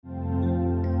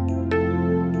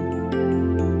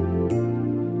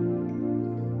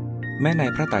แม้ใน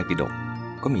พระไตรปิฎก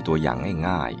ก็มีตัวอย่าง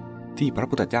ง่ายๆที่พระ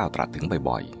พุทธเจ้าตรัสถึง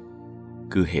บ่อย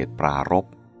ๆคือเหตุปรารภ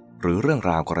หรือเรื่อง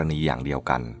ราวกรณีอย่างเดียว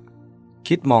กัน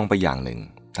คิดมองไปอย่างหนึ่ง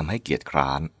ทำให้เกียจคร้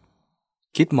าน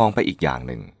คิดมองไปอีกอย่าง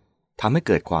หนึ่งทำให้เ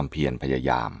กิดความเพียรพยา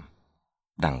ยาม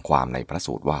ดังความในพระ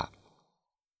สูตรว่า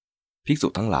ภิกษุ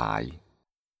ทั้งหลาย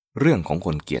เรื่องของค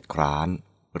นเกียจคร้าน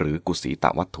หรือกุศีต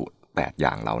วัตถุ8อ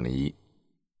ย่างเหล่านี้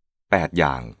8อ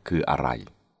ย่างคืออะไร 1.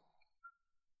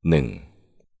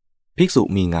 ภิกษุ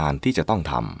มีงานที่จะต้อง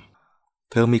ท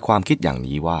ำเธอมีความคิดอย่าง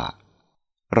นี้ว่า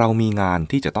เรามีงาน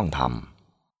ที่จะต้องท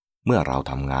ำเมื่อเรา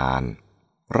ทำงาน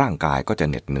ร่างกายก็จะ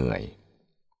เหน็ดเหนื่อย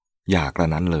อย่ากระ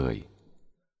นั้นเลย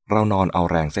เรานอนเอา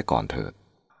แรงเสียก่อนเถิด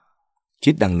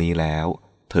คิดดังนี้แล้ว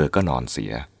เธอก็นอนเสี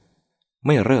ยไ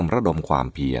ม่เริ่มระดมความ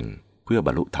เพียรเพื่อบ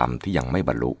รรลุธรรมที่ยังไม่บ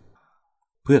รรลุ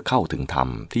เพื่อเข้าถึงธรรม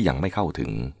ที่ยังไม่เข้าถึ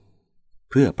ง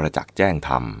เพื่อประจักษ์แจ้ง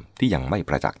ธรรมที่ยังไม่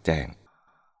ประจักษ์แจ้ง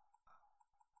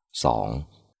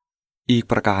 2. อีก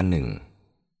ประการหนึ่ง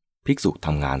ภิกษุท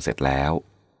ำงานเสร็จแล้ว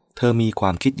เธอมีคว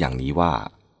ามคิดอย่างนี้ว่า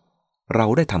เรา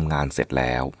ได้ทำงานเสร็จแ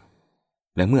ล้ว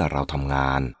และเมื่อเราทำง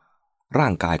านร่า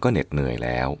งกายก็เหน็ดเหนื่อยแ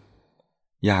ล้ว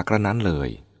อย่ากระนั้นเลย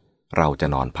เราจะ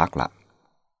นอนพักละ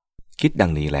คิดดั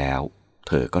งนี้แล้วเ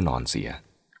ธอก็นอนเสีย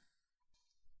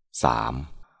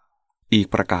 3. อีก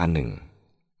ประการหนึ่ง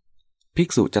ภิก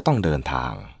ษุจะต้องเดินทา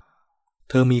ง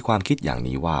เธอมีความคิดอย่าง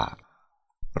นี้ว่า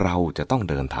เราจะต้อง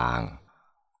เดินทาง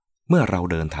เมื่อเรา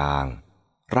เดินทาง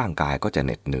ร่างกายก็จะเห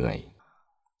น็ดเหนื่อย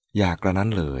อย่ากระนั้น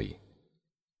เลย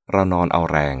เรานอนเอา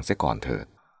แรงเสียก่อนเถิด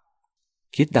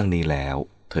คิดดังนี้แล้ว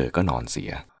เธอก็นอนเสี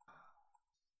ย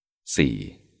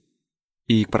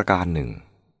 4. อีกประการหนึ่ง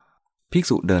ภิก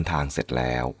ษุเดินทางเสร็จแ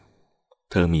ล้ว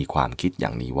เธอมีความคิดอย่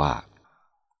างนี้ว่า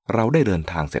เราได้เดิน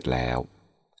ทางเสร็จแล้ว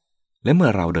และเมื่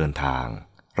อเราเดินทาง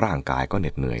ร่างกายก็เห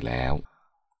น็ดเหนื่อยแล้ว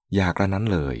อย่ากระนั้น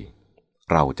เลย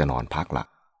เราจะนอนพักละ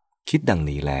คิดดัง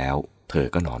นี้แล้วเธอ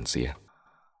ก็นอนเสีย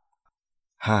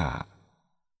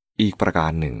 5. อีกประกา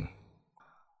รหนึ่ง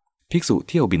ภิกษุ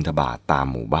เที่ยวบิณฑบาตตาม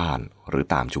หมู่บ้านหรือ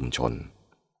ตามชุมชน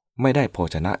ไม่ได้โภ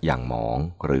ชนะอย่างหมอง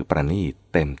หรือประณีต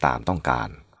เต็มตามต้องการ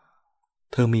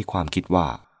เธอมีความคิดว่า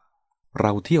เร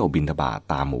าเที่ยวบิณฑบาต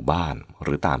ตามหมู่บ้านห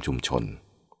รือตามชุมชน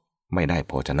ไม่ได้โ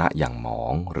ภชนะอย่างหมอ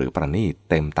งหรือประณีต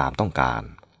เต็มตามต้องการ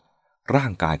ร่า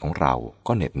งกายของเรา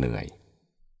ก็เหน็ดเหนื่อย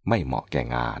ไม่เหมาะแก่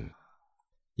งาน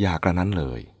อย่ากระนั้นเล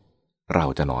ยเรา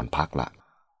จะนอนพักละ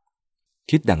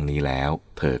คิดดังนี้แล้ว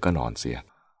เธอก็นอนเสีย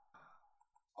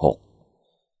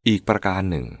 6. อีกประการ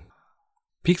หนึ่ง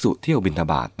ภิกษุเที่ยวบิณฑ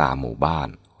บาตตามหมู่บ้าน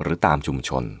หรือตามชุมช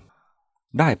น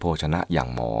ได้โภชนะอย่าง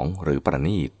หมองหรือประ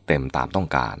ณีตเต็มตามต้อง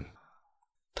การ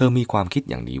เธอมีความคิด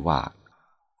อย่างนี้ว่า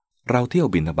เราเที่ยว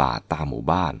บิณฑบาตตามหมู่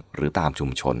บ้านหรือตามชุม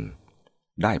ชน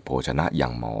ได้โภชนะอย่า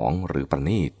งหมองหรือประ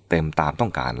ณีตเต็มตามต้อ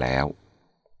งการแล้ว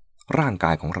ร่างก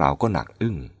ายของเราก็หนัก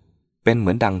อึ้งเป็นเหมื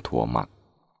อนดังถั่วหมัก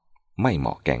ไม่เหม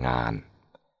าะแก่งาน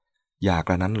อย่าก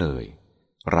ระนั้นเลย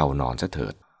เรานอนซะเถิ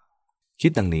ดคิ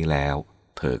ดดังนี้แล้ว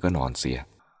เธอก็นอนเสีย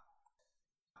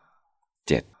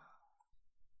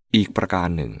 7. อีกประการ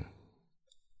หนึ่ง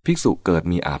ภิกษุเกิด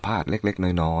มีอาพาธเล็ก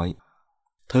ๆน้อย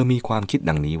ๆเธอมีความคิด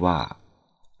ดังนี้ว่า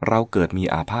เราเกิดมี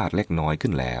อาพาธเล็กน้อย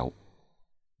ขึ้นแล้ว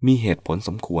มีเหตุผลส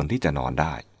มควรที่จะนอนไ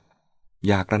ด้อ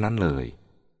ย่ากระนั้นเลย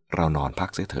เรานอนพั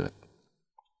กเสียเถิด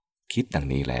คิดดัง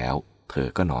นี้แล้วเธอ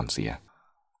ก็นอนเสีย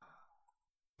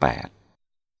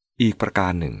 8. อีกประกา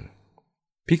รหนึ่ง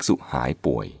ภิกษุหาย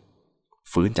ป่วย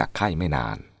ฟื้นจากไข้ไม่นา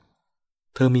น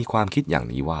เธอมีความคิดอย่าง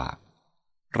นี้ว่า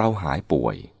เราหายป่ว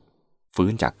ยฟื้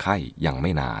นจากไข้ยังไ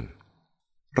ม่นาน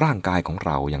ร่างกายของเ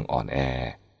รายังอ่อนแอ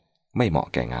ไม่เหมาะ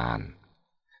แก่งาน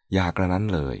อย่ากระนั้น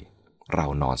เลยเรา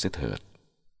นอนเสียเถิด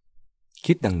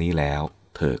คิดดังนี้แล้ว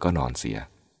เธอก็นอนเสีย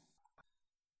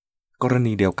กร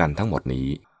ณีเดียวกันทั้งหมดนี้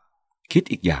คิด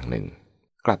อีกอย่างหนึ่ง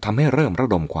กลับทำให้เริ่มระ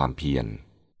ดมความเพียร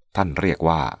ท่านเรียก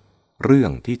ว่าเรื่อ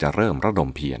งที่จะเริ่มระดม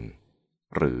เพียร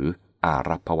หรืออา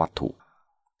รัปภวัตถุ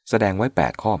แสดงไว้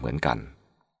8ข้อเหมือนกัน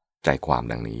ใจความ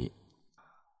ดังนี้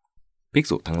ภิก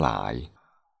ษุทั้งหลาย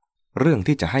เรื่อง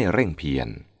ที่จะให้เร่งเพียร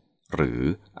หรือ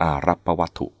อารัปภวั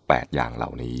ตถุ8อย่างเหล่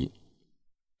านี้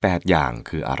8อย่าง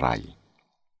คืออะไร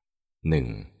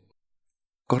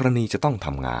 1. กรณีจะต้องท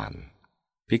ำงาน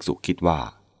ภิกษุคิดว่า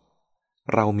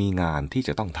เรามีงานที่จ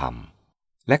ะต้องท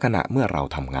ำและขณะเมื่อเรา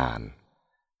ทำงาน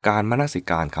การมนสิ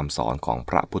การคำสอนของ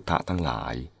พระพุทธทั้งหลา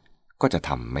ยก็จะท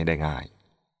ำไม่ได้ง่าย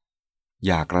อ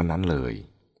ย่ากระนั้นเลย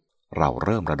เราเ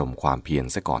ริ่มระดมความเพียร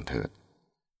เสียก่อนเถิด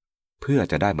เพื่อ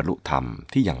จะได้บรรลุธรรม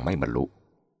ที่ยังไม่บรรลุ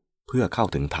เพื่อเข้า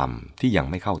ถึงธรรมที่ยัง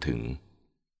ไม่เข้าถึง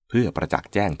เพื่อประจัก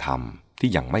ษ์แจ้งธรรมที่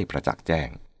ยังไม่ประจักษ์แจ้ง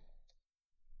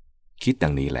คิดดั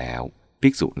งนี้แล้วภิ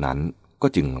กษุนั้นก็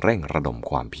จึงเร่งระดม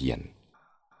ความเพียร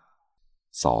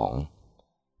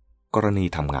 2. กรณี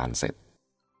ทำงานเสร็จ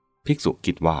ภิกษุ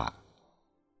คิดว่า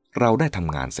เราได้ท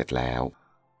ำงานเสร็จแล้ว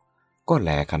ก็แล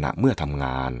ขณะเมื่อทำง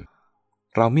าน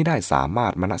เราไม่ได้สามาร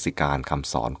ถมนสิการค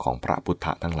ำสอนของพระพุทธ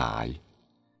ทั้งหลาย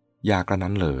อย่ากระ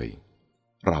นั้นเลย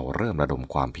เราเริ่มระดม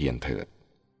ความเพียรเถิด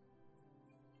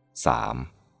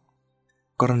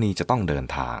 3. กรณีจะต้องเดิน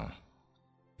ทาง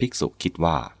ภิกษุคิด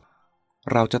ว่า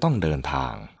เราจะต้องเดินทา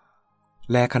ง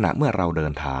และขณะเมื่อเราเดิ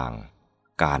นทาง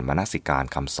การมนสิการ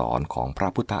คำสอนของพระ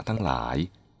พุทธทั้งหลาย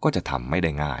ก็จะทำไม่ไ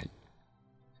ด้ง่าย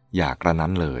อย่ากระนั้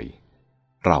นเลย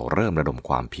เราเริ่มระดมค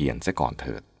วามเพียรเสียก่อนเ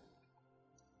ถิด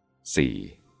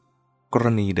 4. กร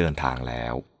ณีเดินทางแล้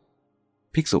ว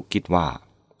ภิกษุคิดว่า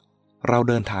เรา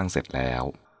เดินทางเสร็จแล้ว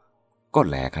ก็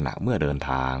แลขณะเมื่อเดิน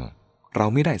ทางเรา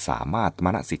ไม่ได้สามารถม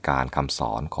นสิการคำส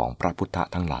อนของพระพุทธ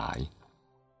ทั้งหลาย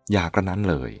อย่ากระนั้น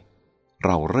เลยเ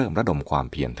ราเริ่มระดมความ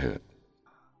เพียรเถิด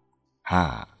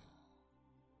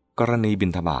 5. กรณีบิ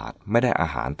ณฑบาตไม่ได้อา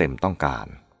หารเต็มต้องการ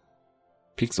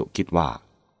ภิกษุคิดว่า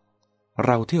เ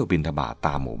ราเที่ยวบิณฑบาตต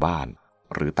ามหมู่บ้าน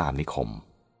หรือตามนิคม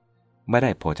ไม่ไ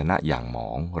ด้โภชนะอย่างหมอ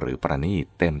งหรือประณีต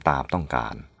เต็มตามต้องกา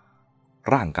ร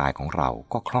ร่างกายของเรา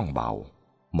ก็คล่องเบา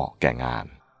เหมาะแก่งาน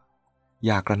อ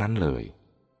ย่ากระนั้นเลย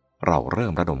เราเริ่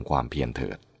มระดมความเพียรเถิ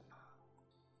ด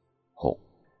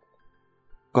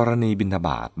 6. กรณีบิณฑบ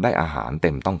าตได้อาหารเ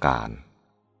ต็มต้องการ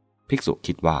ภิกษุ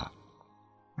คิดว่า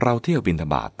เราเที่ยวบิณฑ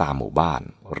บาตตามหมู่บ้าน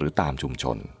หรือตามชุมช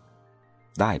น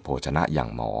ได้โภชนะอย่าง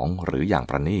หมองหรืออย่าง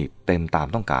ประณีตเต็มตาม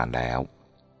ต้องการแล้ว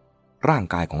ร่าง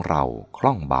กายของเราค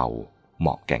ล่องเบาเหม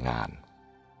าะแก่งาน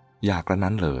อย่ากระ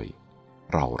นั้นเลย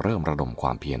เราเริ่มระดมคว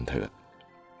ามเพียรเถิด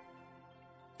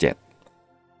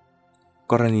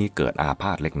 7. กรณีเกิดอาพ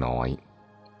าธเล็กน้อย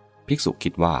ภิกษุคิ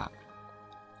ดว่า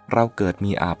เราเกิด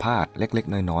มีอาพาธเล็ก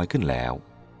ๆน้อยๆขึ้นแล้ว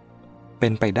เป็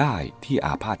นไปได้ที่อ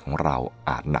าพาธของเรา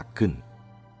อาจหนักขึ้น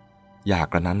อย่า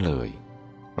กระนั้นเลย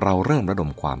เราเริ่มระด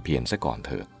มความเพียรซะก่อนเ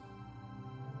ถิด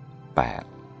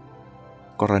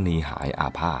 8. กรณีหายอา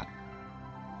พาธ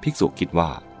ภิกษุคิดว่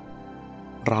า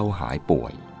เราหายป่ว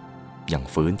ยยัง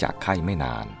ฟื้นจากไข้ไม่น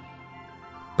าน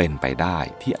เป็นไปได้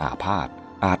ที่อาพาธ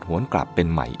อาจหวนกลับเป็น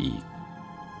ใหม่อีก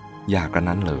อย่ากระ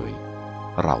นั้นเลย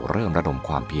เราเริ่มระดมค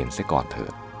วามเพียรเสียก่อนเถิ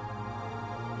ด